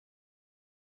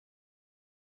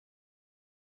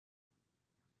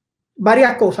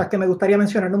varias cosas que me gustaría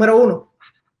mencionar. Número uno,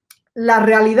 la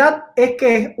realidad es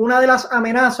que una de las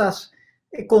amenazas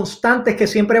constantes que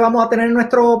siempre vamos a tener en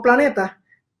nuestro planeta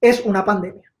es una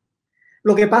pandemia.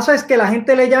 Lo que pasa es que la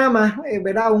gente le llama,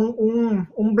 ¿verdad?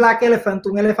 Un black elephant,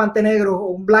 un elefante negro o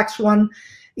un black swan,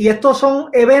 y estos son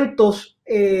eventos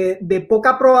de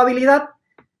poca probabilidad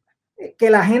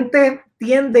que la gente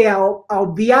tiende a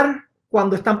obviar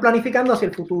cuando están planificando hacia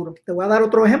el futuro. Te voy a dar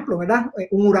otro ejemplo, ¿verdad?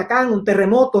 Un huracán, un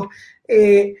terremoto.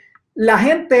 La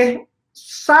gente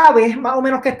sabe más o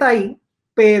menos que está ahí,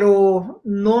 pero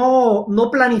no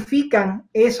planifican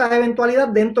esa eventualidad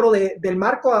dentro del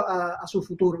marco a su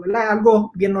futuro, ¿verdad?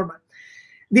 Algo bien normal.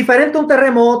 Diferente a un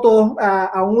terremoto,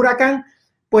 a un huracán,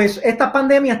 pues estas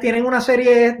pandemias tienen una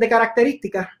serie de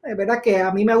características, ¿verdad? Que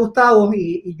a mí me ha gustado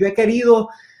y yo he querido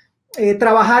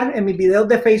trabajar en mis videos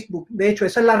de Facebook. De hecho,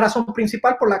 esa es la razón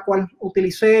principal por la cual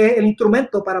utilicé el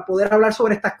instrumento para poder hablar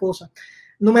sobre estas cosas.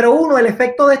 Número uno, el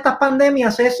efecto de estas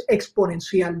pandemias es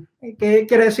exponencial. ¿Qué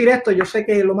quiere decir esto? Yo sé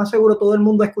que lo más seguro todo el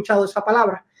mundo ha escuchado esa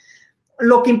palabra.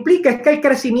 Lo que implica es que el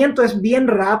crecimiento es bien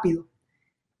rápido.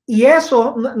 Y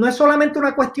eso no es solamente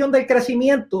una cuestión del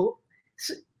crecimiento,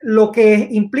 lo que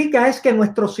implica es que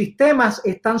nuestros sistemas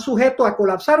están sujetos a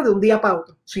colapsar de un día para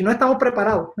otro, si no estamos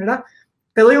preparados, ¿verdad?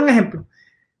 Te doy un ejemplo.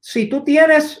 Si tú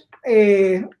tienes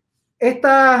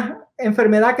esta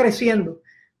enfermedad creciendo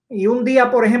y un día,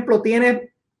 por ejemplo, tienes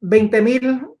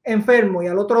 20,000 enfermos y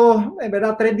al otro,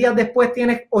 ¿verdad? 3 días después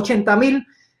tienes 80,000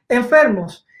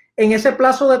 enfermos, en ese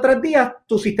plazo de 3 días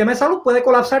tu sistema de salud puede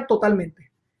colapsar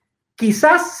totalmente.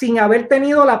 Quizás sin haber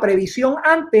tenido la previsión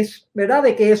antes, ¿verdad?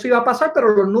 De que eso iba a pasar,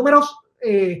 pero los números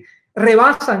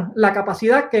rebasan la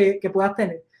capacidad que puedas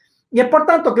tener. Y es por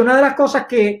tanto que una de las cosas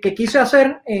que quise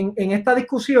hacer en esta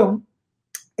discusión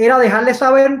era dejarle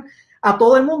saber a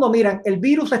todo el mundo, miren, el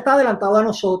virus está adelantado a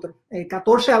nosotros,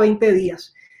 14 a 20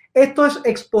 días. Esto es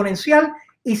exponencial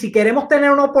y si queremos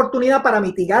tener una oportunidad para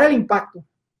mitigar el impacto,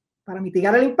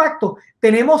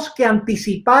 tenemos que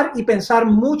anticipar y pensar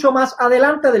mucho más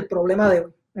adelante del problema de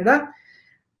hoy, ¿verdad?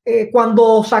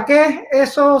 Cuando saqué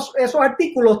esos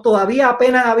artículos todavía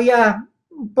apenas había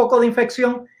un poco de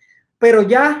infección, pero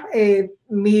ya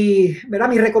mi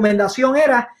recomendación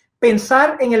era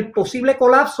pensar en el posible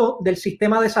colapso del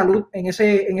sistema de salud en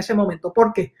ese momento.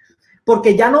 ¿Por qué?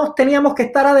 Porque ya nos teníamos que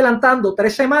estar adelantando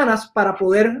 3 semanas para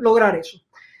poder lograr eso.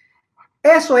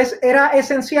 Eso era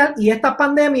esencial y esta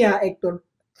pandemia, Héctor,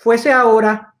 fuese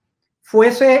ahora,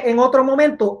 fuese en otro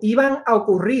momento, iban a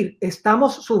ocurrir.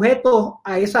 Estamos sujetos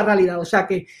a esa realidad. O sea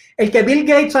que el que Bill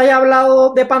Gates haya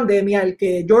hablado de pandemia, el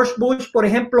que George Bush, por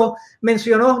ejemplo,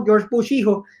 mencionó, George Bush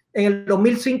hijo, en el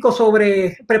 2005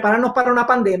 sobre prepararnos para una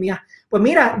pandemia, pues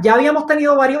mira, ya habíamos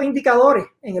tenido varios indicadores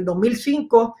en el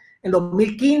 2005, en el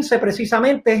 2015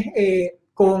 precisamente,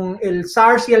 con el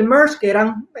SARS y el MERS, que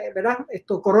eran, ¿verdad?,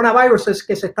 estos coronaviruses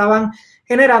que se estaban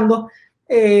generando.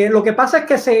 Lo que pasa es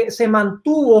que se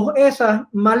mantuvo esa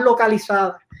más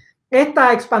localizada.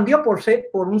 Esta expandió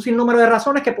por un sinnúmero de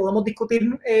razones que podemos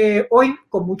discutir hoy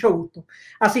con mucho gusto.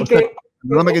 Así que...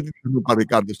 Perdóname que te interrumpa,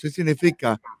 Ricardo. ¿Esto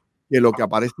significa que lo que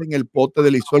aparece en el pote de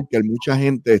Lysol, que mucha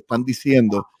gente están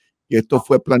diciendo que esto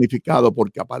fue planificado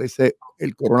porque aparece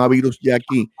el coronavirus ya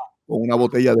aquí con una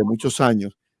botella de muchos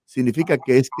años, significa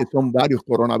que son varios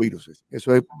coronavirus?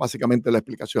 Eso es básicamente la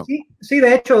explicación. Sí,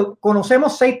 de hecho,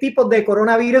 conocemos 6 tipos de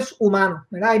coronavirus humanos,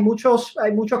 ¿verdad? Hay muchos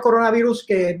coronavirus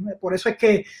que, por eso es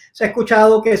que se ha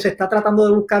escuchado que se está tratando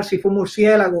de buscar si fue un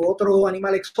murciélago o otro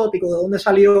animal exótico, de dónde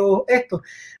salió esto.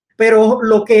 Pero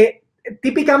lo que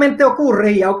típicamente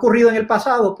ocurre y ha ocurrido en el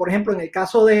pasado, por ejemplo, en el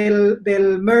caso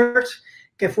del MERS,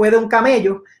 que fue de un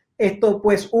camello,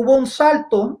 pues hubo un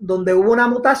salto donde hubo una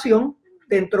mutación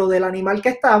dentro del animal que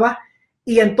estaba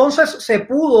y entonces se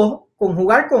pudo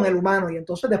conjugar con el humano y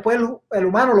entonces después el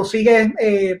humano lo sigue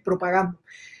propagando.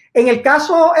 En el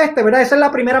caso ¿verdad? Esa es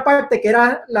la primera parte que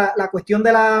era la cuestión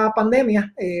de la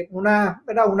pandemia, una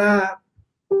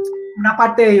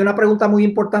parte y una pregunta muy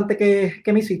importante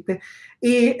que me hiciste.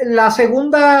 Y la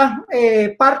segunda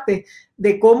parte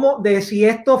de si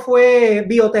esto fue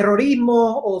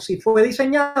bioterrorismo o si fue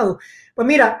diseñado, pues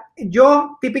mira,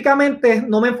 yo típicamente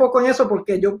no me enfoco en eso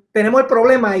porque tenemos el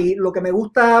problema y lo que me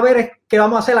gusta ver es qué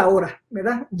vamos a hacer ahora,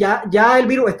 ¿verdad? Ya el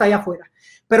virus está allá afuera.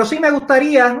 Pero sí me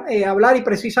gustaría hablar y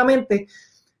precisamente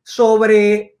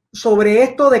sobre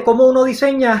esto de cómo uno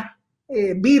diseña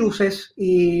viruses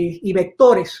y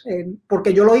vectores,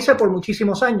 porque yo lo hice por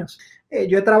muchísimos años.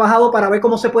 Yo he trabajado para ver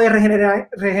cómo se puede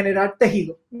regenerar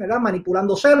tejido, ¿verdad?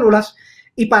 Manipulando células,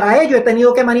 y para ello he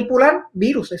tenido que manipular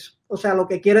viruses. O sea, lo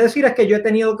que quiere decir es que yo he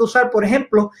tenido que usar, por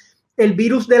ejemplo, el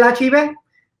virus del HIV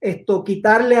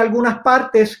quitarle algunas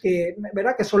partes que,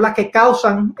 ¿verdad?, que son las que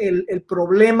causan el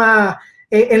problema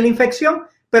en la infección,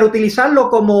 pero utilizarlo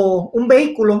como un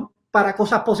vehículo para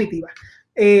cosas positivas.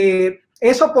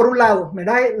 Eso por un lado,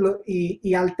 ¿verdad?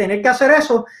 Y al tener que hacer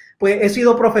eso, pues he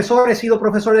sido profesor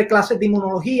de clases de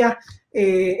inmunología,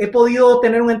 he podido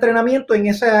tener un entrenamiento en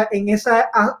ese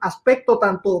aspecto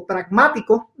tanto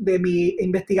pragmático de mi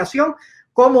investigación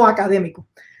como académico.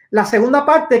 La segunda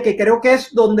parte, que creo que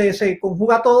es donde se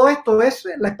conjuga todo esto, es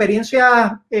la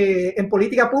experiencia en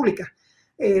política pública.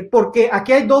 Porque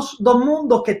aquí hay dos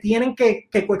mundos que tienen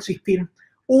que coexistir.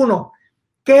 Uno,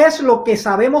 ¿qué es lo que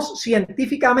sabemos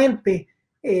científicamente?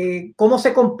 Cómo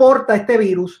se comporta este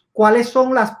virus, cuáles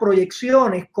son las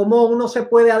proyecciones, cómo uno se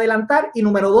puede adelantar. Y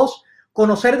número dos,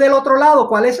 conocer del otro lado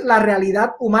cuál es la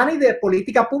realidad humana y de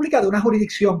política pública de una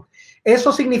jurisdicción.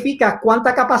 Eso significa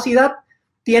cuánta capacidad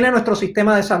tiene nuestro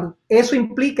sistema de salud. Eso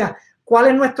implica cuál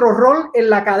es nuestro rol en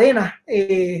la cadena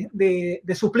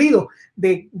de suplido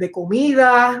de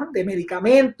comida, de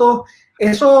medicamentos.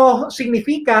 Eso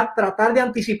significa tratar de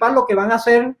anticipar lo que van a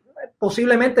ser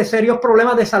posiblemente serios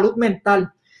problemas de salud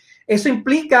mental. Eso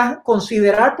implica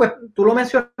considerar, pues tú lo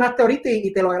mencionaste ahorita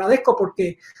y te lo agradezco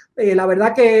porque la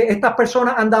verdad que estas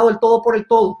personas han dado el todo por el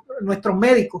todo, nuestros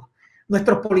médicos,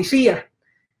 nuestros policías,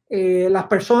 las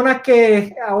personas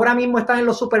que ahora mismo están en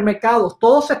los supermercados,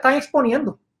 todos se están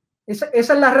exponiendo. Esa es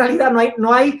la realidad,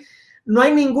 no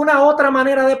hay ninguna otra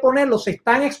manera de ponerlo, se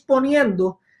están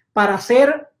exponiendo para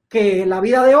hacer que la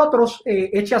vida de otros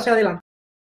eche hacia adelante.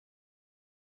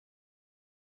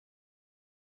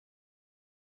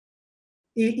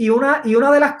 Y una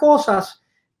de las cosas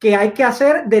que hay que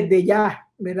hacer desde ya,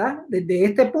 ¿verdad? Desde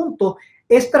este punto,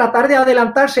 es tratar de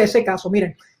adelantarse a ese caso.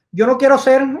 Miren, yo no quiero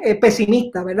ser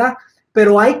pesimista, ¿verdad?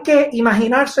 Pero hay que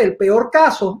imaginarse el peor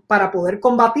caso para poder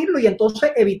combatirlo y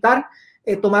entonces evitar,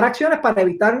 tomar acciones para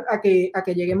evitar a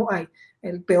que lleguemos ahí.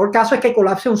 El peor caso es que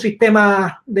colapse un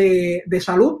sistema de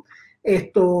salud,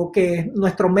 que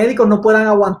nuestros médicos no puedan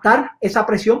aguantar esa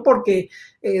presión porque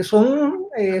son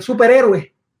superhéroes,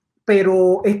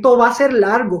 pero esto va a ser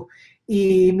largo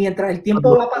y mientras el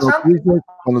tiempo va pasando.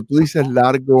 Cuando tú dices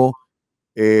largo,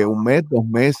 un mes, 2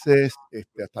 meses,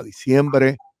 hasta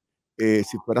diciembre,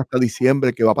 si fuera hasta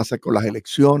diciembre, ¿qué va a pasar con las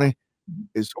elecciones?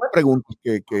 Son preguntas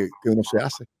que uno se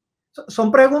hace.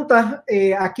 Son preguntas,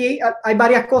 aquí hay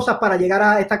varias cosas para llegar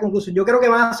a esta conclusión. Yo creo que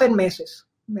van a ser meses,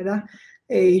 ¿verdad?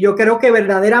 Y yo creo que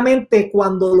verdaderamente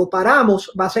cuando lo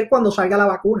paramos va a ser cuando salga la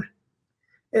vacuna.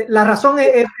 La razón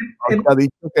es ha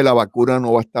dicho que la vacuna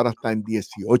no va a estar hasta en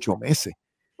 18 meses.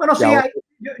 Bueno, sí,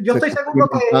 yo estoy seguro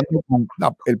que con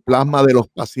el plasma de los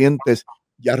pacientes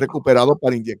ya recuperado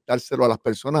para inyectárselo a las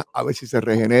personas a ver si se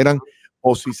regeneran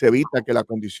o si se evita que la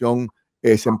condición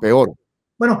se empeore.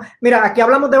 Bueno, mira, aquí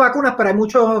hablamos de vacunas, pero hay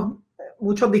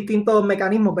muchos distintos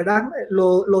mecanismos, ¿verdad?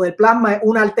 Lo del plasma es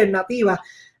una alternativa.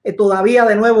 Todavía,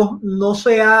 de nuevo, no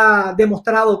se ha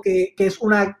demostrado que es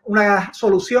una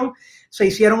solución. Se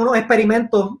hicieron unos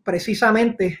experimentos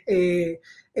precisamente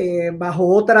bajo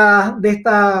otra de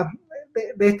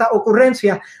esta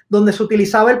ocurrencia donde se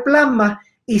utilizaba el plasma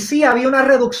y sí había una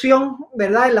reducción,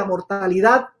 ¿verdad?, en la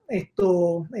mortalidad.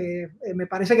 Me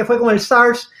parece que fue con el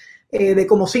SARS de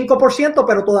como 5%,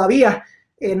 pero todavía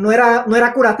no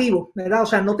era curativo, ¿verdad? O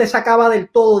sea, no te sacaba del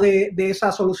todo de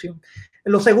esa solución.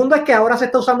 Lo segundo es que ahora se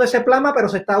está usando ese plasma, pero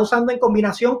se está usando en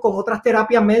combinación con otras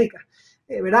terapias médicas,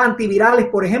 ¿verdad? Antivirales,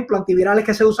 por ejemplo, antivirales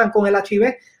que se usan con el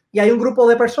HIV. Y hay un grupo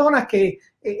de personas que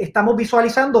estamos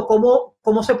visualizando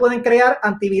cómo se pueden crear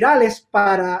antivirales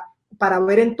para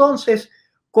ver entonces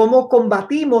cómo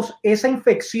combatimos esa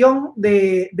infección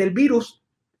del virus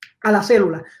a la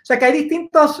célula. O sea que hay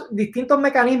distintos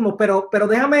mecanismos, pero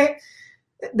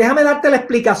déjame darte la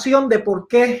explicación de por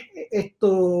qué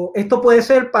esto puede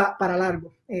ser para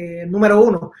largo. Número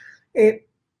uno,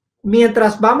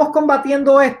 mientras vamos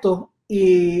combatiendo esto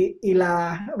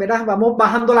 ¿verdad?, vamos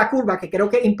bajando la curva, que creo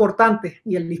que es importante,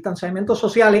 y el distanciamiento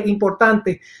social es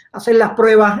importante, hacer las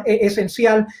pruebas es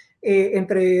esencial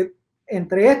entre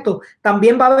esto.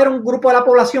 También va a haber un grupo de la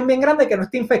población bien grande que no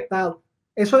esté infectado.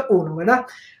 Eso es uno, ¿verdad?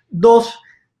 Dos,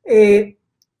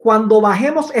 cuando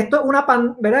bajemos,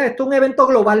 ¿verdad? Esto es un evento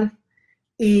global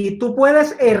y tú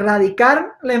puedes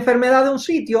erradicar la enfermedad de un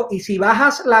sitio y si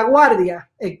bajas la guardia,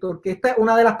 Héctor, que esta es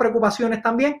una de las preocupaciones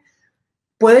también,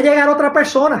 puede llegar otra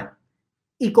persona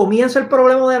y comienza el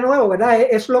problema de nuevo, ¿verdad?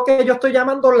 Es lo que yo estoy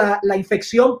llamando la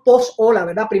infección post-ola,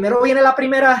 ¿verdad? Primero viene la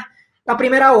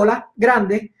primera ola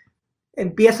grande,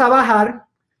 empieza a bajar,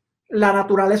 la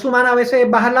naturaleza humana a veces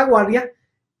baja la guardia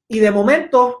y de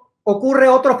momento ocurre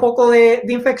otro foco de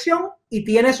infección y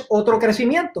tienes otro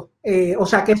crecimiento. O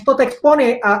sea que esto te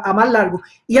expone a más largo.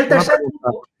 Y el tercer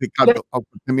punto, Ricardo,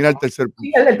 termina el tercer punto.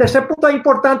 Sí, el tercer punto es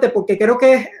importante porque creo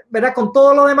que, ¿verdad? Con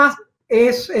todo lo demás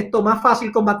es esto más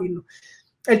fácil combatirlo.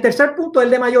 El tercer punto es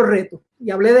el de mayor reto,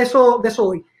 y hablé de eso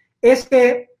hoy, es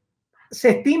que se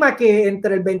estima que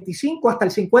entre el 25 hasta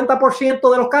el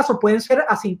 50% de los casos pueden ser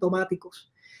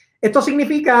asintomáticos. Esto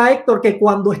significa, Héctor, que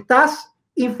cuando estás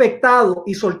infectado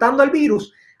y soltando el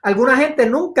virus, alguna gente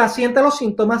nunca siente los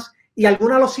síntomas y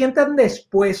algunas los sienten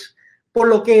después. Por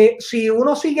lo que si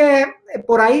uno sigue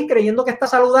por ahí creyendo que está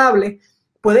saludable,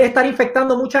 puede estar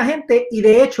infectando mucha gente, y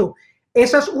de hecho,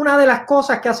 esa es una de las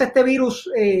cosas que hace este virus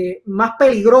más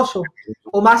peligroso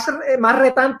o más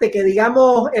retante que,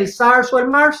 digamos, el SARS o el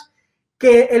MERS,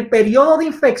 que el periodo de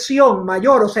infección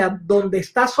mayor, o sea, donde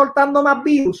estás soltando más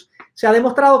virus, se ha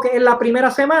demostrado que es la primera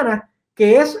semana,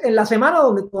 que es en la semana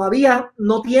donde todavía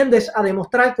no tiendes a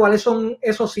demostrar cuáles son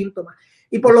esos síntomas.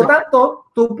 Y por lo tanto,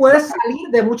 tú puedes salir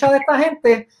de mucha de esta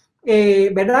gente,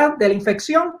 ¿verdad?, de la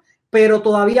infección, pero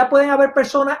todavía pueden haber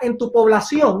personas en tu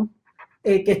población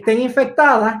que estén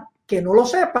infectadas, que no lo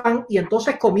sepan, y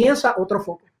entonces comienza otro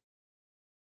foco.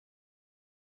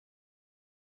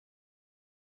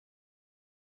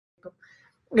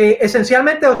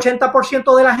 Esencialmente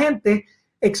 80% de la gente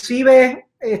exhibe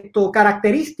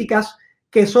características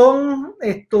que son,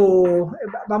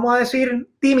 vamos a decir,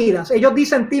 tímidas. Ellos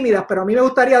dicen tímidas, pero a mí me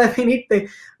gustaría definirte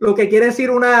lo que quiere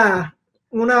decir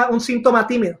un síntoma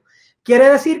tímido. Quiere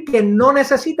decir que no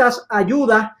necesitas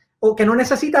ayuda o que no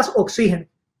necesitas oxígeno,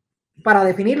 para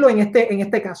definirlo en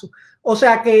este caso. O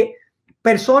sea que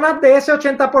personas de ese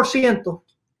 80%,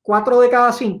 4 de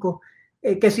cada 5,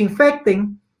 que se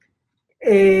infecten,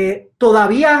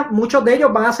 todavía muchos de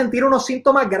ellos van a sentir unos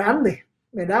síntomas grandes,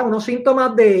 ¿verdad? Unos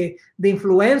síntomas de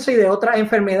influenza y de otras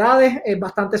enfermedades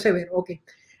bastante severos. Okay.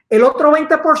 El otro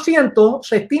 20%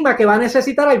 se estima que va a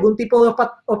necesitar algún tipo de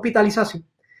hospitalización.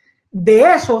 De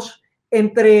esos,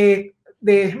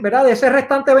 ¿verdad? De ese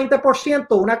restante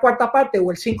 20%, una cuarta parte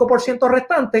o el 5%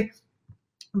 restante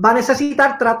va a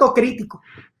necesitar trato crítico.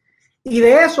 Y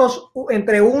de esos,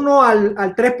 entre 1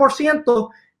 al 3%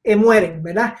 mueren,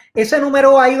 ¿verdad? Ese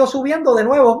número ha ido subiendo de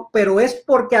nuevo, pero es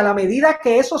porque a la medida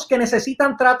que esos que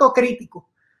necesitan trato crítico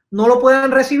no lo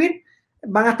puedan recibir,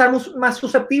 van a estar más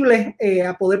susceptibles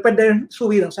a poder perder su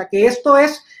vida. O sea que esto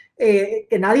es,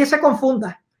 que nadie se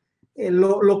confunda.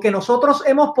 Lo que nosotros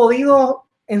hemos podido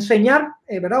enseñar,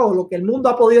 ¿verdad? O lo que el mundo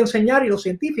ha podido enseñar y los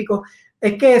científicos,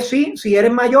 es que sí, si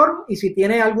eres mayor y si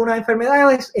tienes algunas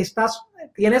enfermedades,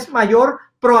 tienes mayor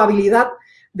probabilidad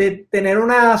de tener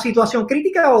una situación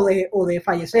crítica o de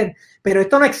fallecer. Pero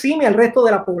esto no exime al resto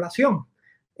de la población.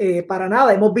 Para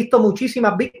nada. Hemos visto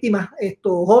muchísimas víctimas,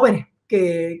 jóvenes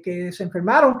que se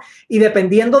enfermaron, y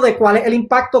dependiendo de cuál es el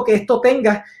impacto que esto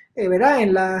tenga, ¿verdad?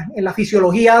 En la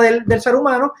fisiología del ser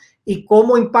humano, y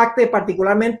cómo impacte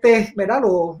particularmente, ¿verdad?,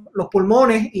 los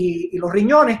pulmones y los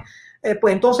riñones,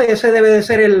 pues entonces ese debe de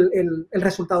ser el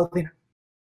resultado final.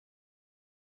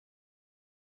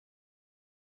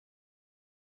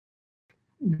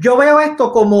 Yo veo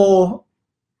esto como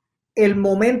el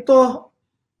momento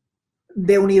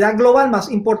de unidad global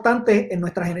más importante en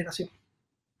nuestra generación.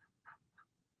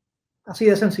 Así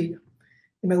de sencillo.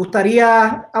 Y me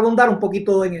gustaría abundar un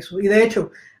poquito en eso. Y de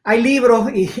hecho, hay libros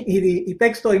y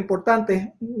textos importantes.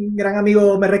 Un gran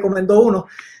amigo me recomendó uno,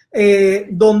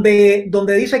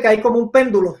 donde dice que hay como un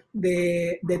péndulo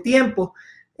de tiempo,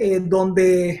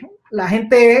 donde la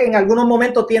gente en algunos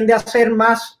momentos tiende a ser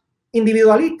más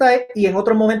individualista y en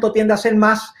otros momentos tiende a ser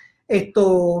más,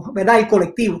 ¿verdad?, y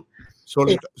colectivo.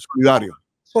 Solidario.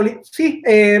 Sí,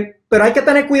 pero hay que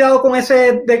tener cuidado con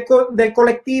ese del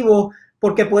colectivo,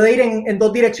 porque puede ir en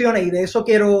dos direcciones, y de eso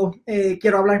quiero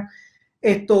hablar.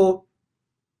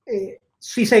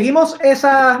 Si seguimos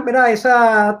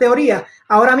esa teoría,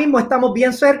 ahora mismo estamos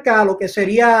bien cerca a lo que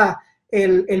sería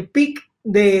el peak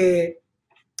de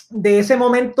ese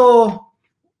momento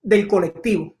del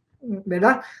colectivo,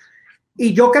 ¿verdad?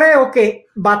 Y yo creo que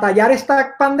batallar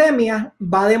esta pandemia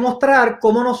va a demostrar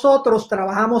cómo nosotros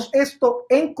trabajamos esto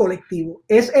en colectivo.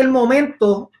 Es el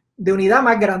momento de unidad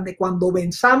más grande. Cuando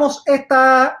venzamos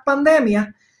esta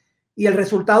pandemia y el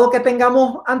resultado que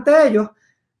tengamos ante ellos,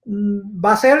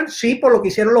 va a ser, sí, por lo que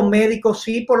hicieron los médicos,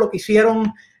 sí, por lo que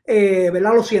hicieron,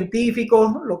 ¿verdad?, los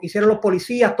científicos, lo que hicieron los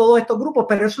policías, todos estos grupos,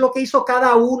 pero es lo que hizo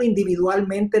cada uno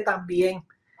individualmente también,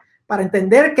 para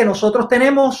entender que nosotros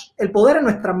tenemos el poder en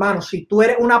nuestras manos. Si tú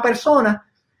eres una persona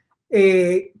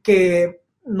que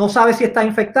no sabe si está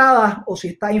infectada o si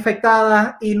está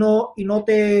infectada y no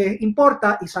te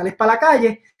importa y sales para la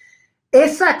calle,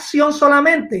 esa acción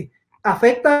solamente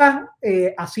afecta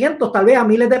a cientos, tal vez a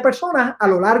miles de personas a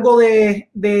lo largo de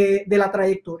la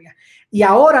trayectoria. Y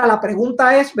ahora la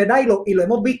pregunta es, ¿verdad? Y lo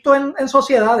hemos visto en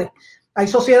sociedades. Hay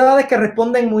sociedades que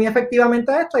responden muy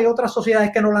efectivamente a esto, hay otras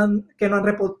sociedades que no han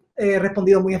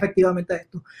respondido muy efectivamente a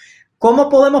esto. ¿Cómo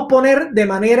podemos poner de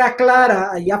manera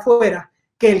clara allá afuera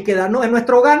que el quedarnos en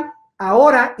nuestro hogar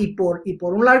ahora y por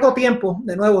un largo tiempo,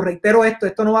 de nuevo, reitero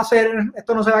esto no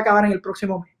se va a acabar en el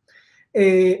próximo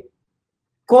mes?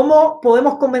 ¿Cómo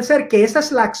podemos convencer que esa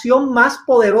es la acción más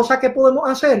poderosa que podemos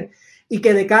hacer y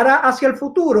que de cara hacia el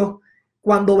futuro,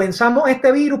 cuando venzamos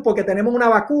este virus porque tenemos una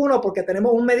vacuna o porque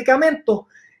tenemos un medicamento,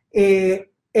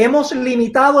 hemos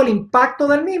limitado el impacto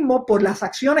del mismo por las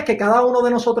acciones que cada uno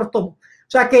de nosotros tomó?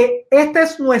 O sea que este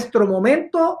es nuestro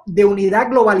momento de unidad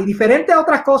global y diferente a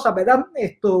otras cosas, ¿verdad?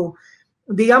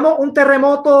 Digamos, un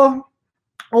terremoto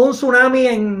o un tsunami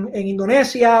en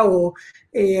Indonesia o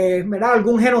 ¿verdad?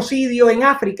 Algún genocidio en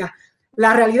África.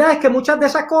 La realidad es que muchas de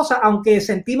esas cosas, aunque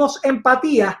sentimos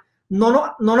empatía,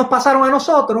 no nos pasaron a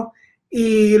nosotros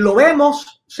y lo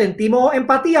vemos, sentimos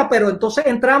empatía, pero entonces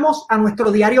entramos a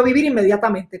nuestro diario vivir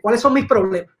inmediatamente. ¿Cuáles son mis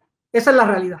problemas? Esa es la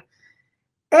realidad.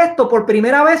 Esto por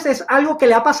primera vez es algo que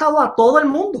le ha pasado a todo el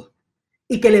mundo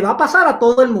y que le va a pasar a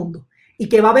todo el mundo y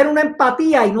que va a haber una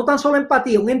empatía y no tan solo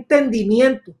empatía, un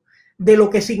entendimiento de lo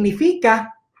que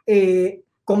significa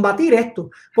combatir esto,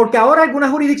 porque ahora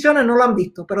algunas jurisdicciones no lo han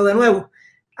visto, pero de nuevo,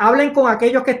 hablen con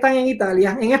aquellos que están en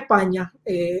Italia, en España,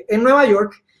 en Nueva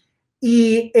York,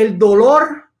 y el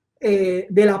dolor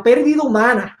de la pérdida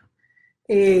humana,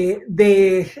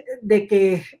 de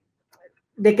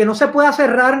que no se pueda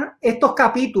cerrar estos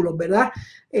capítulos, ¿verdad?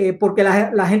 Porque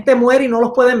la gente muere y no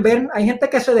los pueden ver. Hay gente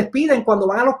que se despiden cuando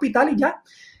van al hospital y ya.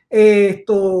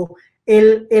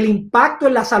 El impacto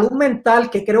en la salud mental,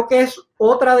 que creo que es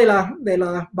otra de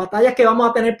las batallas que vamos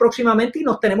a tener próximamente y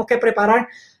nos tenemos que preparar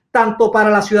tanto para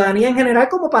la ciudadanía en general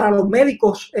como para los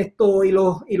médicos y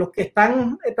los que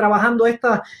están trabajando en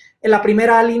la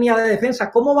primera línea de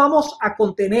defensa. ¿Cómo vamos a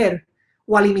contener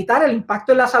o a limitar el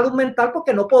impacto en la salud mental?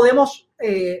 Porque no podemos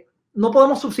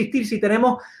subsistir si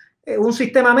tenemos un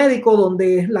sistema médico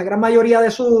donde la gran mayoría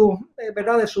de sus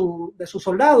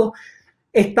soldados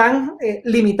están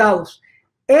limitados.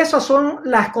 Esas son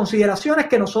las consideraciones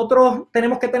que nosotros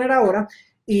tenemos que tener ahora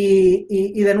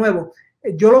y de nuevo,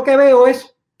 yo lo que veo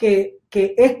es que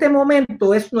este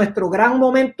momento es nuestro gran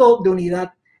momento de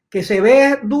unidad, que se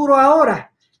ve duro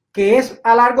ahora, que es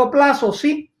a largo plazo,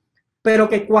 sí, pero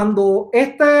que cuando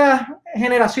esta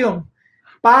generación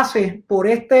pase por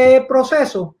este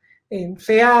proceso,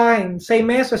 sea en 6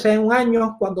 meses, sea en un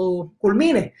año, cuando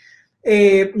culmine,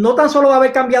 no tan solo va a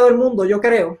haber cambiado el mundo, yo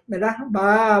creo, ¿verdad?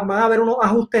 Van a haber unos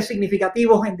ajustes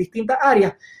significativos en distintas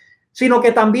áreas, sino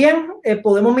que también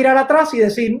podemos mirar atrás y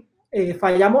decir,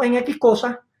 fallamos en X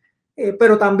cosas,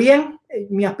 pero también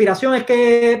mi aspiración es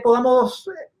que podamos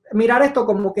mirar esto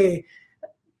como que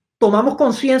tomamos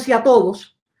conciencia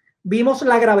todos, vimos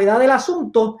la gravedad del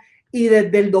asunto y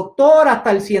desde el doctor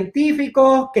hasta el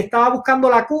científico que estaba buscando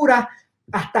la cura,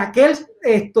 hasta aquel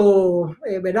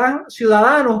 ¿verdad?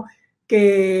 Ciudadano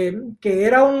que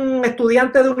era un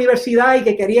estudiante de universidad y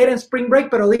que quería ir en Spring Break,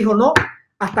 pero dijo, no,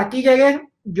 hasta aquí llegué,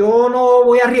 yo no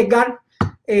voy a arriesgar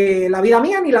la vida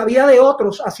mía ni la vida de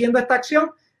otros haciendo esta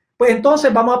acción, pues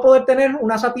entonces vamos a poder tener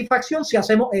una satisfacción si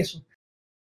hacemos eso.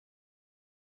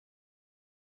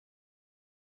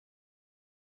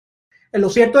 Lo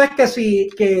cierto es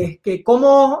que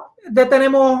cómo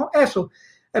detenemos eso,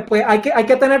 pues hay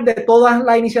que tener de todas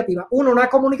las iniciativas. Uno, una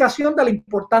comunicación de lo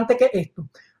importante que es esto.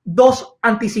 Dos,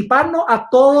 anticiparnos a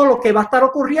todo lo que va a estar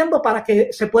ocurriendo para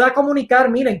que se pueda comunicar.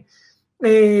 Miren,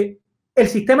 el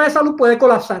sistema de salud puede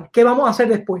colapsar. ¿Qué vamos a hacer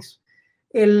después?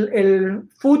 El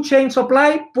food chain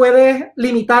supply puede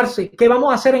limitarse. ¿Qué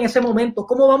vamos a hacer en ese momento?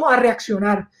 ¿Cómo vamos a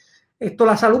reaccionar?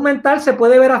 La salud mental se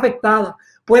puede ver afectada.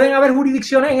 Pueden haber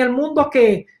jurisdicciones en el mundo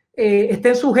que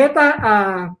estén sujetas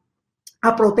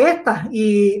a protestas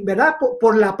y, ¿verdad?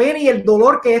 Por la pena y el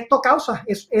dolor que esto causa.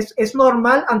 Es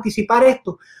normal anticipar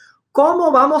esto.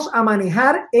 ¿Cómo vamos a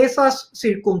manejar esas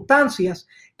circunstancias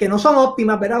que no son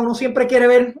óptimas, ¿verdad? Uno siempre quiere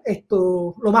ver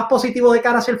lo más positivo de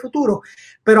cara hacia el futuro,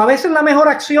 pero a veces la mejor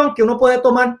acción que uno puede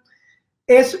tomar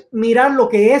es mirar lo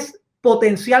que es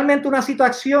potencialmente una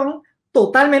situación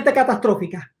totalmente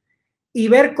catastrófica y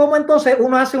ver cómo entonces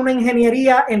uno hace una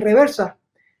ingeniería en reversa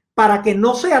para que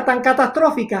no sea tan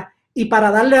catastrófica y para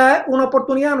darle una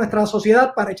oportunidad a nuestra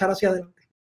sociedad para echar hacia adelante.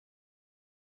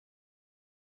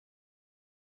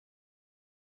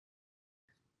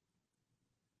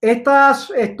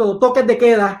 Estos toques de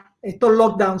queda, estos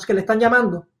lockdowns que le están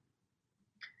llamando,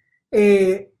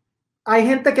 hay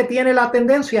gente que tiene la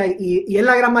tendencia, y es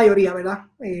la gran mayoría, ¿verdad?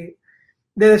 De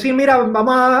decir, mira,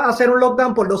 vamos a hacer un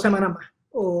lockdown por 2 semanas más,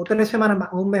 o 3 semanas más,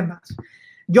 o un mes más.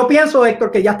 Yo pienso,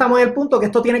 Héctor, que ya estamos en el punto que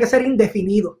esto tiene que ser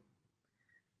indefinido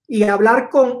y hablar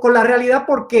con la realidad,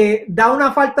 porque da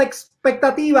una falta de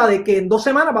expectativa de que en 2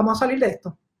 semanas vamos a salir de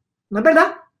esto. ¿No es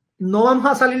verdad? No vamos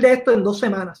a salir de esto en 2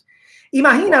 semanas.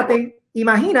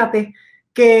 Imagínate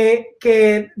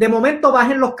que de momento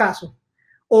bajen los casos,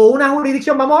 o una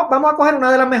jurisdicción, vamos a coger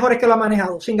una de las mejores que lo ha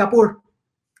manejado, Singapur.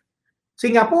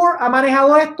 Singapur ha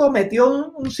manejado esto, metió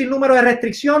un sinnúmero de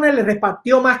restricciones, le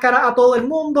repartió máscaras a todo el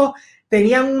mundo,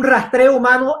 tenían un rastreo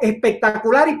humano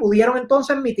espectacular y pudieron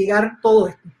entonces mitigar todo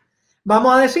esto.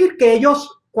 Vamos a decir que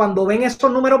ellos, cuando ven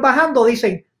estos números bajando,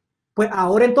 dicen, pues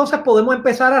ahora entonces podemos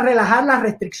empezar a relajar las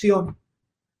restricciones.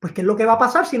 Pues, ¿qué es lo que va a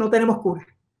pasar si no tenemos cura?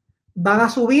 Van a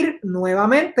subir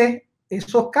nuevamente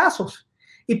esos casos.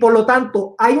 Y por lo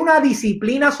tanto, hay una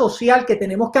disciplina social que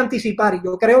tenemos que anticipar. Y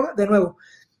yo creo, de nuevo,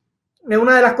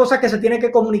 una de las cosas que se tiene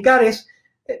que comunicar es,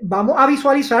 vamos a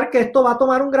visualizar que esto va a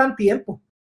tomar un gran tiempo.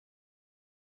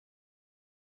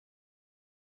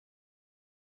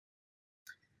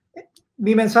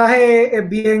 Mi mensaje es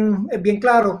bien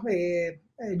claro.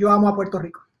 Yo amo a Puerto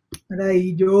Rico, ¿verdad?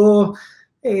 Y yo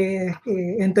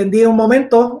entendí en un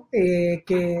momento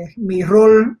que mi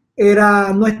rol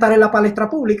era no estar en la palestra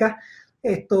pública,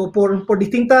 por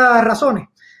distintas razones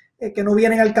que no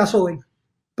vienen al caso hoy.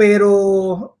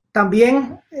 Pero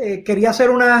también quería hacer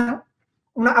una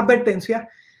advertencia,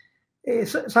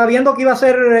 sabiendo que iba a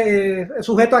ser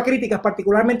sujeto a críticas,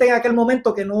 particularmente en aquel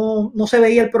momento que no se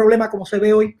veía el problema como se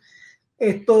ve hoy,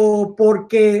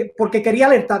 porque quería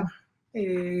alertar,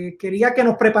 quería que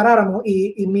nos preparáramos,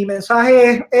 y mi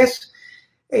mensaje es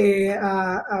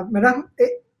 ¿verdad?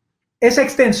 Es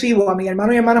extensivo a mis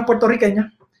hermanos y hermanas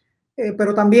puertorriqueñas,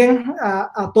 pero también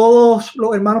a todos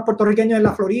los hermanos puertorriqueños en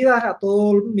la Florida, a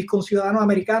todos mis conciudadanos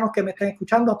americanos que me estén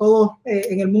escuchando, a todos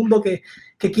en el mundo que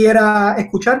quiera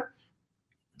escuchar.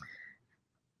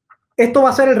 Esto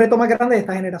va a ser el reto más grande de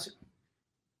esta generación.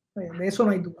 De eso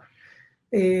no hay duda.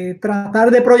 Tratar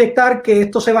de proyectar que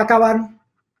esto se va a acabar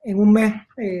en un mes,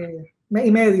 mes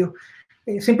y medio,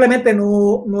 simplemente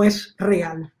no es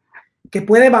real. Que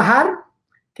puede bajar,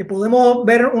 que podemos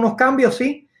ver unos cambios,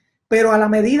 sí, pero a la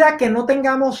medida que no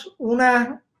tengamos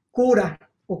una cura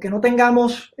o que no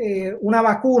tengamos una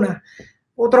vacuna,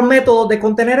 otros métodos de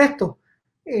contener esto,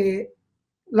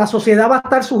 la sociedad va a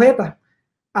estar sujeta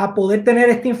a poder tener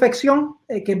esta infección,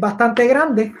 que es bastante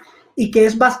grande y que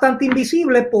es bastante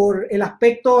invisible por el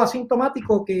aspecto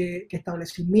asintomático que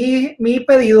establecí. Mi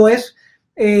pedido es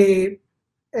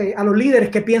a los líderes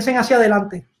que piensen hacia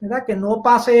adelante, ¿verdad? Que no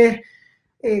pase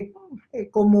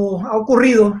como ha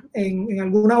ocurrido en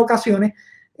algunas ocasiones,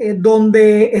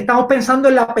 donde estamos pensando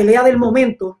en la pelea del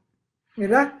momento,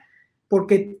 ¿verdad?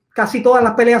 Porque casi todas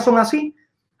las peleas son así.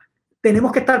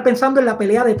 Tenemos que estar pensando en la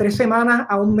pelea de 3 semanas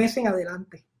a un mes en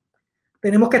adelante.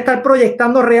 Tenemos que estar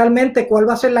proyectando realmente cuál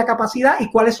va a ser la capacidad y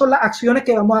cuáles son las acciones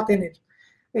que vamos a tener.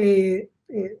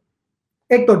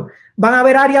 Héctor, van a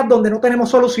haber áreas donde no tenemos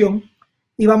solución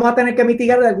y vamos a tener que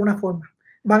mitigar de alguna forma.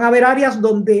 Van a haber áreas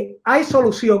donde hay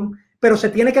solución, pero se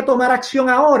tiene que tomar acción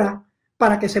ahora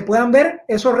para que se puedan ver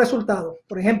esos resultados.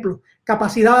 Por ejemplo,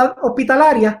 capacidad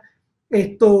hospitalaria,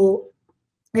 esto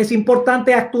es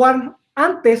importante actuar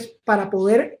antes para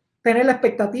poder tener la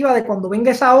expectativa de cuando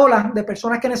venga esa ola de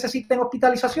personas que necesiten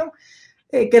hospitalización,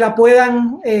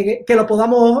 que lo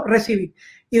podamos recibir.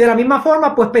 Y de la misma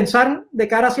forma, pues pensar de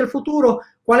cara hacia el futuro,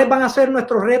 cuáles van a ser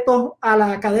nuestros retos a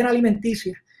la cadena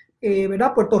alimenticia.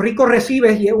 ¿Verdad? Puerto Rico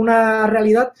recibe, y es una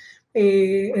realidad,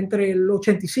 entre el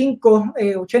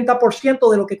 85-80%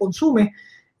 de lo que consume.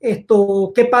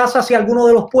 ¿Qué pasa si alguno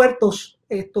de los puertos,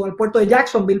 el puerto de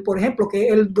Jacksonville, por ejemplo, que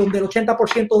es donde el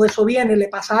 80% de eso viene, le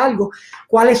pasa algo?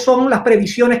 ¿Cuáles son las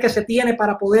previsiones que se tiene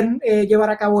para poder llevar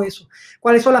a cabo eso?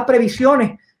 ¿Cuáles son las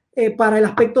previsiones para el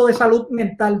aspecto de salud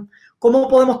mental? ¿Cómo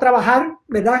podemos trabajar,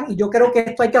 verdad? Y yo creo que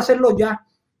esto hay que hacerlo ya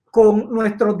con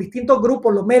nuestros distintos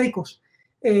grupos, los médicos.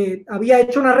 Había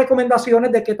hecho unas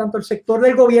recomendaciones de que tanto el sector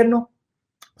del gobierno,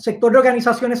 sector de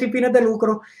organizaciones sin fines de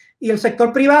lucro y el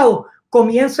sector privado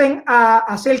comiencen a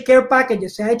hacer care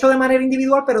packages. Se ha hecho de manera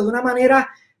individual, pero de una manera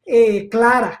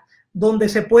clara, donde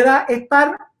se pueda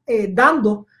estar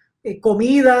dando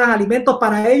comida, alimentos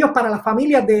para ellos, para las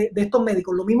familias de estos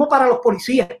médicos. Lo mismo para los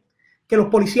policías, que los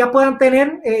policías puedan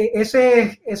tener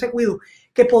ese cuidado,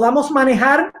 que podamos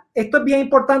manejar. Esto es bien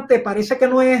importante, parece que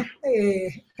no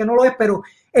lo es, pero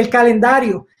el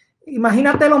calendario.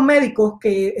 Imagínate los médicos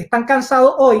que están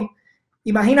cansados hoy,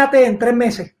 imagínate en 3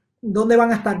 meses, ¿dónde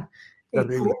van a estar?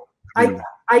 Hay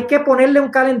hay que ponerle un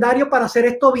calendario para hacer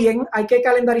esto bien, hay que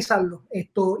calendarizarlo.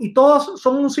 Y todos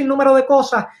son un sinnúmero de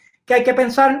cosas que hay que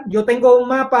pensar. Yo tengo un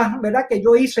mapa, ¿verdad?, que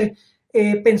yo hice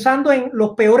pensando en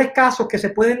los peores casos que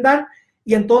se pueden dar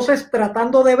y entonces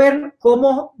tratando de ver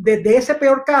cómo desde ese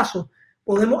peor caso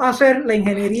podemos hacer la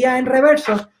ingeniería en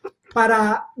reversa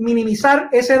para minimizar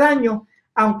ese daño,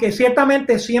 aunque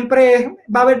ciertamente siempre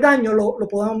va a haber daño, lo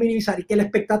podamos minimizar y que la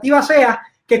expectativa sea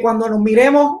que cuando nos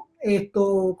miremos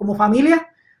como familia,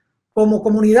 como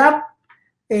comunidad,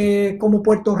 como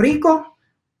Puerto Rico,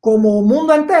 como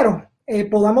mundo entero,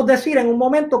 podamos decir en un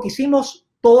momento que hicimos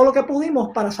todo lo que pudimos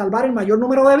para salvar el mayor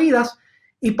número de vidas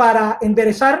y para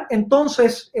enderezar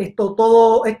entonces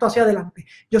todo esto hacia adelante.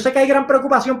 Yo sé que hay gran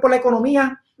preocupación por la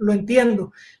economía, lo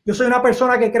entiendo. Yo soy una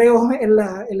persona que creo en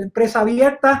la empresa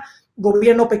abierta,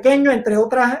 gobierno pequeño, entre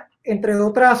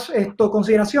otras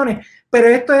consideraciones, pero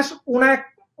esto es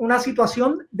una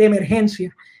situación de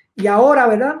emergencia. Y ahora,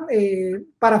 ¿verdad?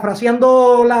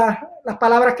 Parafraseando las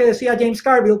palabras que decía James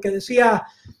Carville, que decía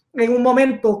en un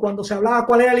momento cuando se hablaba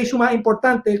cuál era el issue más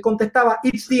importante, él contestaba,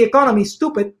 it's the economy,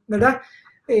 stupid, ¿verdad?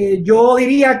 Yo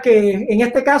diría que en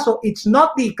este caso, it's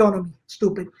not the economy,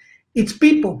 stupid, it's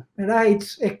people, ¿verdad?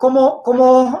 Es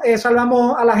cómo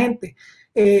salvamos a la gente.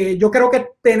 Yo creo que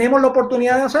tenemos la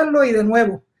oportunidad de hacerlo y de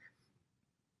nuevo,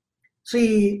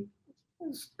 si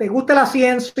te guste la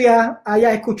ciencia,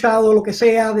 hayas escuchado lo que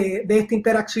sea de esta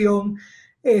interacción,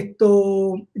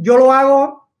 yo lo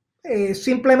hago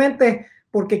simplemente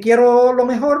porque quiero lo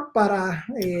mejor para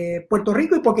Puerto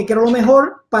Rico y porque quiero lo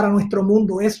mejor para nuestro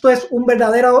mundo. Esto es un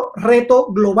verdadero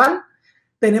reto global.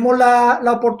 Tenemos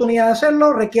la oportunidad de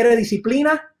hacerlo, requiere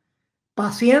disciplina,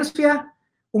 paciencia,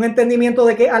 un entendimiento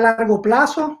de que a largo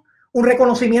plazo, un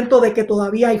reconocimiento de que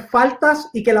todavía hay faltas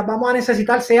y que las vamos a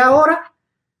necesitar, sea ahora,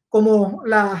 como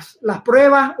las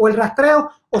pruebas o el rastreo,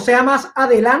 o sea más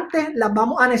adelante, las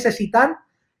vamos a necesitar.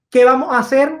 ¿Qué vamos a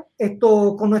hacer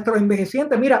con nuestros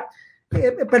envejecientes? Mira,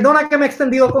 perdona que me he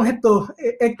extendido con esto,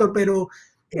 Héctor, pero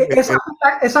esas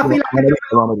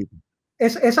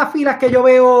filas que yo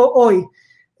veo hoy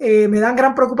me dan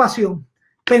gran preocupación.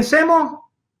 Pensemos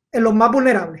en los más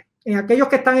vulnerables, en aquellos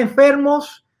que están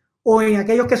enfermos o en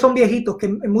aquellos que son viejitos, que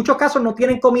en muchos casos no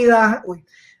tienen comida hoy.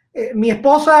 Mi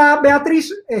esposa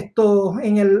Beatriz,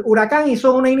 en el huracán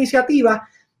hizo una iniciativa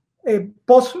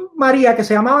post María que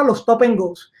se llamaba los Stop and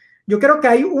Goes. Yo creo que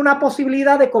hay una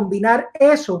posibilidad de combinar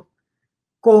eso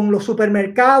con los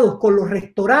supermercados, con los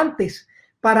restaurantes,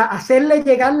 para hacerle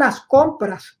llegar las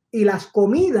compras y las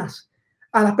comidas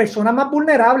a las personas más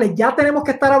vulnerables. Ya tenemos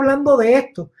que estar hablando de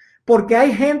esto, porque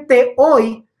hay gente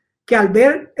hoy que al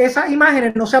ver esas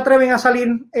imágenes no se atreven a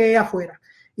salir afuera.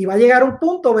 Y va a llegar un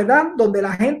punto, ¿verdad?, donde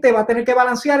la gente va a tener que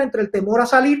balancear entre el temor a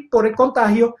salir por el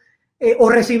contagio o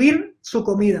recibir su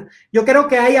comida. Yo creo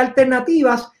que hay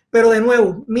alternativas, pero de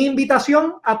nuevo, mi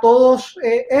invitación a todos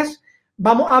es,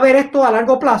 vamos a ver esto a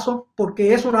largo plazo,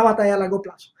 porque es una batalla a largo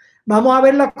plazo. Vamos a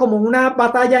verla como una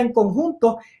batalla en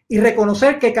conjunto y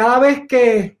reconocer que cada vez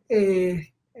que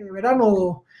 ¿verdad?,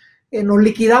 nos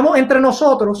liquidamos entre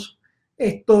nosotros,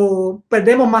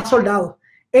 perdemos más soldados.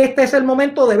 Este es el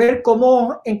momento de ver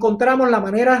cómo encontramos la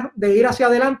manera de ir hacia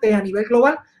adelante a nivel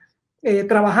global,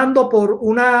 trabajando por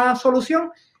una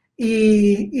solución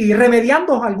y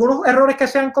remediando algunos errores que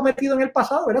se han cometido en el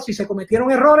pasado, ¿verdad? Si se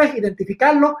cometieron errores,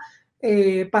 identificarlos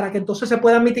para que entonces se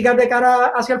puedan mitigar de cara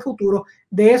hacia el futuro.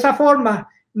 De esa forma,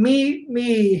 mi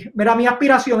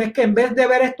aspiración es que en vez de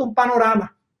ver esto un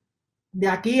panorama de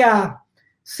aquí a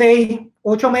 6,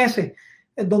 8 meses,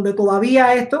 donde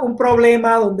todavía esto es un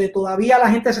problema, donde todavía la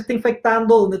gente se está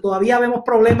infectando, donde todavía vemos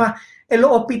problemas en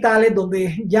los hospitales,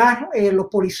 donde ya los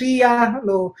policías,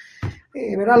 los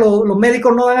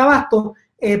médicos no dan abasto,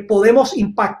 podemos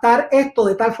impactar esto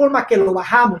de tal forma que lo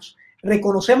bajamos.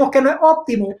 Reconocemos que no es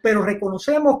óptimo, pero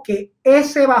reconocemos que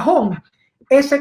ese bajón, ese